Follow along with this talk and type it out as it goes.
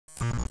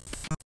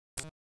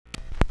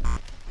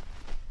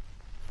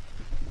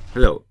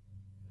Hello,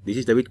 this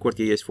is David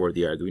Cuartielles for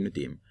the Arduino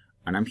team,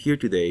 and I'm here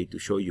today to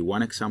show you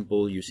one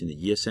example using the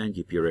GSM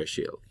GPRS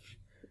Shield.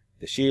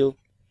 The shield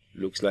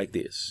looks like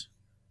this,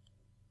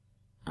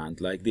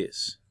 and like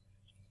this.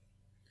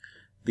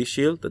 This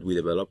shield that we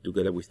developed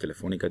together with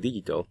Telefónica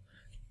Digital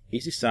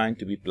is designed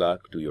to be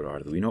plugged to your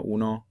Arduino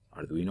Uno,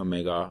 Arduino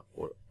Mega,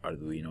 or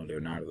Arduino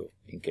Leonardo,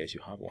 in case you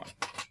have one.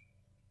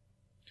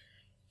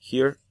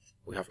 Here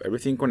we have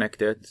everything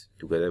connected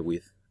together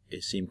with a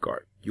SIM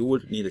card. You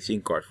will need a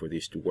SIM card for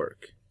this to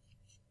work.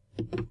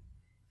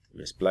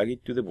 Let's plug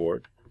it to the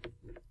board.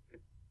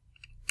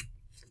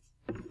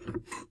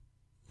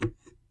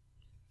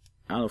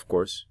 And of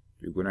course,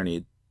 you're gonna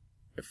need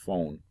a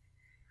phone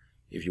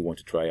if you want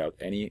to try out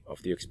any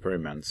of the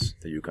experiments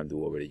that you can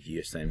do over the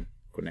GSM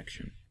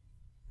connection.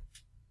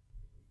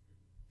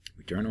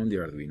 We turn on the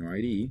Arduino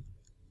IDE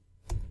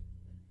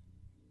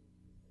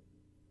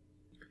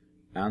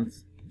and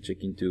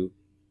check into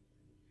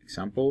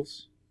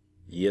examples,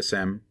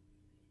 GSM,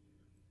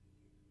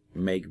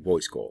 make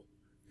voice call.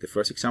 The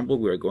first example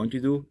we are going to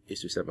do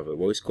is to set up a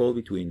voice call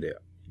between the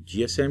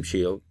GSM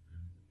Shield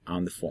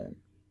and the phone.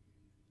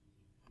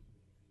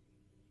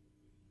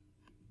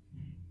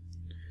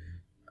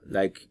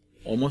 Like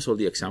almost all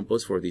the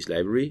examples for this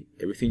library,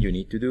 everything you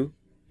need to do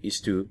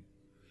is to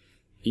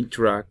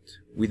interact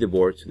with the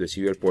board to the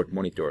serial port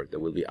monitor that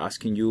will be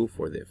asking you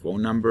for the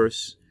phone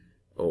numbers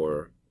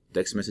or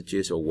text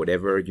messages or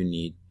whatever you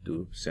need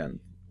to send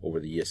over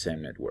the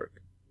GSM network.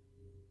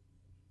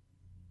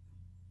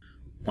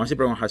 Once the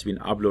program has been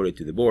uploaded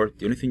to the board,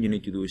 the only thing you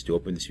need to do is to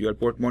open the serial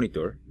port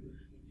monitor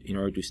in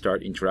order to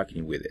start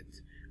interacting with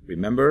it.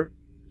 Remember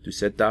to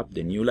set up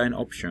the new line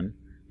option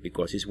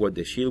because it's what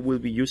the shield will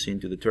be using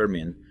to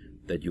determine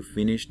that you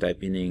finish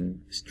typing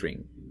in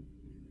string.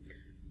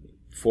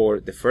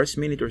 For the first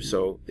minute or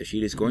so, the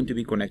shield is going to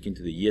be connecting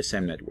to the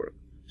GSM network,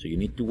 so you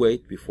need to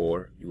wait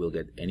before you will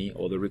get any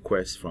other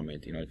requests from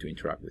it in order to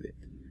interact with it.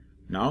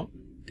 Now,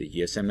 the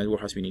GSM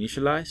network has been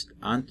initialized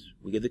and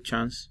we get the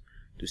chance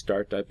to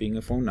start typing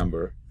a phone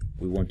number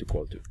we want to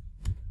call to.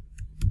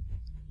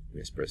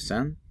 We just press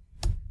send,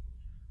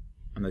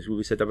 and this will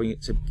be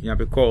setting up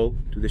a call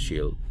to the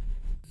shield.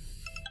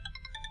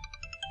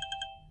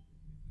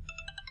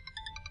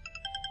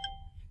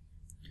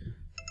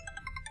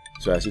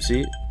 So as you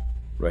see,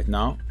 right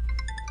now,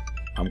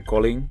 I'm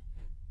calling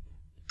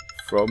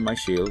from my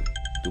shield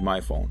to my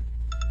phone.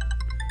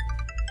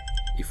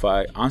 If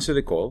I answer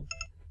the call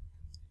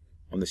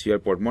on the serial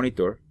port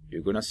monitor,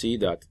 you're gonna see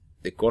that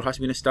the call has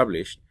been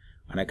established,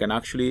 and I could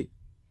actually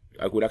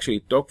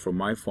talk from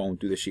my phone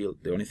to the shield.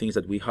 The only thing is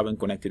that we haven't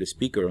connected a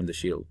speaker on the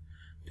shield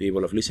to be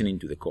able of listening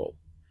to the call.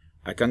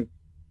 I can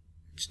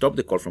stop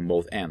the call from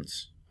both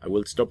ends. I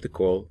will stop the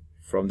call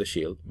from the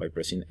shield by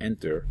pressing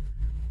enter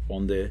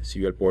on the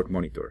serial port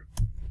monitor.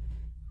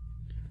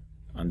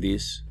 And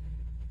this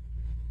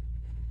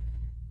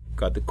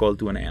got the call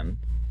to an end.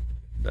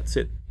 That's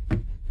it.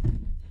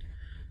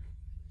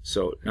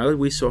 So now that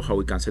we saw how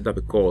we can set up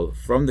a call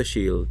from the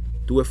shield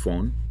to a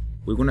phone,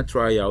 we're going to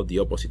try out the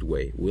opposite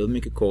way. We'll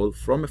make a call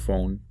from a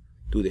phone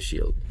to the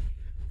shield.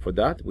 For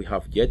that, we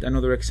have yet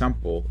another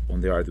example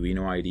on the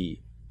Arduino IDE. You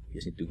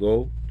just need to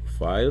go to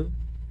File,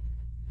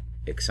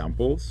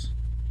 Examples,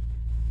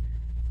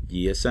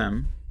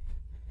 GSM,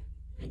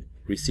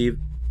 Receive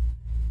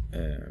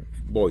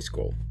Voice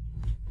Call.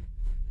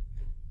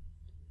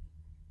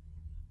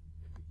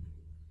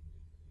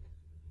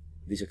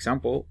 This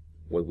example,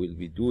 what we'll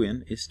be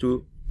doing is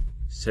to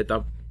set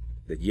up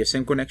the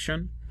GSM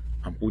connection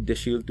and put the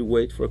shield to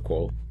wait for a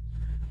call,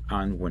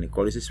 and when a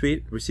call is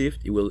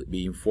received, it will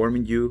be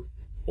informing you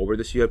over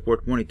the serial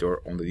port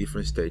monitor on the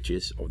different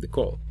stages of the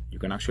call. You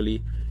can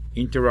actually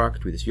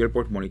interact with the serial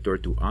port monitor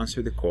to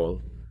answer the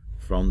call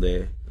from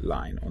the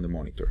line on the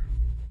monitor.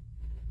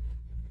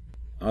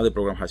 Now the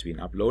program has been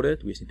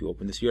uploaded. We just need to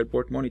open the serial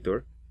port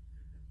monitor.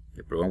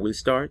 The program will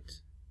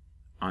start,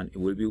 and it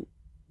will be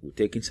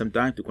taking some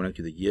time to connect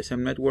to the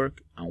GSM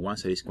network, and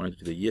once it is connected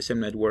to the GSM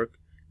network,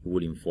 it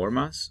will inform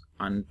us,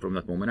 and from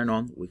that moment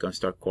on, we can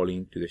start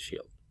calling to the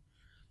shield.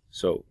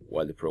 So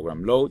while the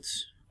program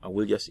loads, I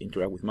will just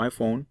interact with my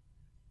phone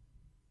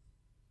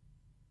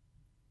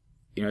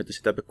in order to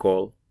set up a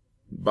call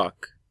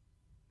back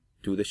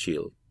to the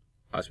shield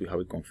as we have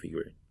it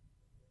configured.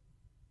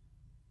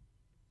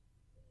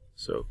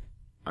 So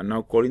I'm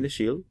now calling the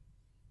shield.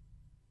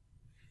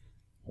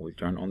 I will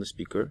turn on the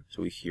speaker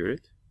so we hear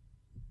it.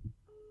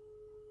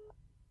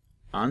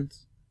 And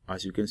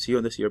as you can see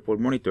on the serial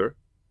port monitor,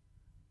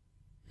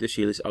 the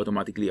shield is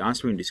automatically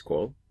answering this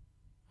call,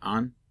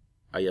 and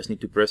I just need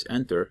to press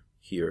enter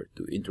here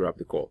to interrupt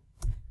the call.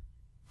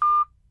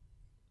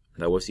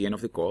 That was the end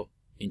of the call,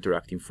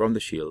 interacting from the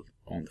shield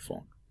on the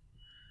phone.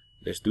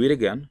 Let's do it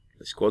again.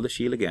 Let's call the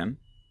shield again,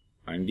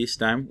 and this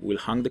time we'll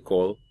hang the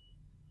call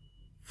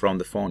from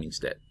the phone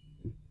instead.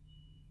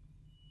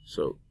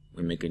 So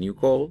we make a new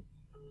call.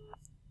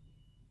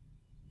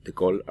 The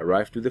call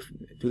arrived to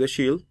the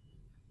shield.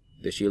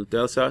 The shield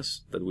tells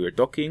us that we are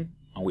talking,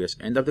 and we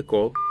just end up the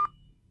call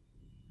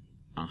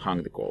and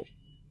hang the call.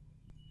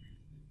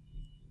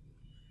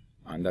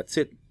 and that's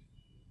it.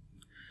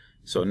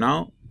 So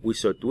now we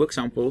saw two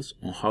examples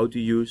on how to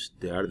use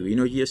the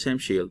Arduino GSM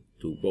Shield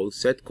to both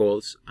set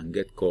calls and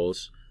get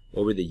calls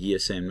over the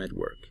GSM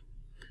network.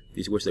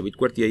 This was David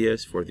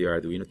Cuartielles for the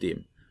Arduino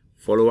team.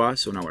 Follow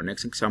us on our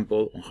next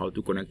example on how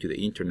to connect to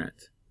the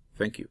internet.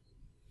 Thank you.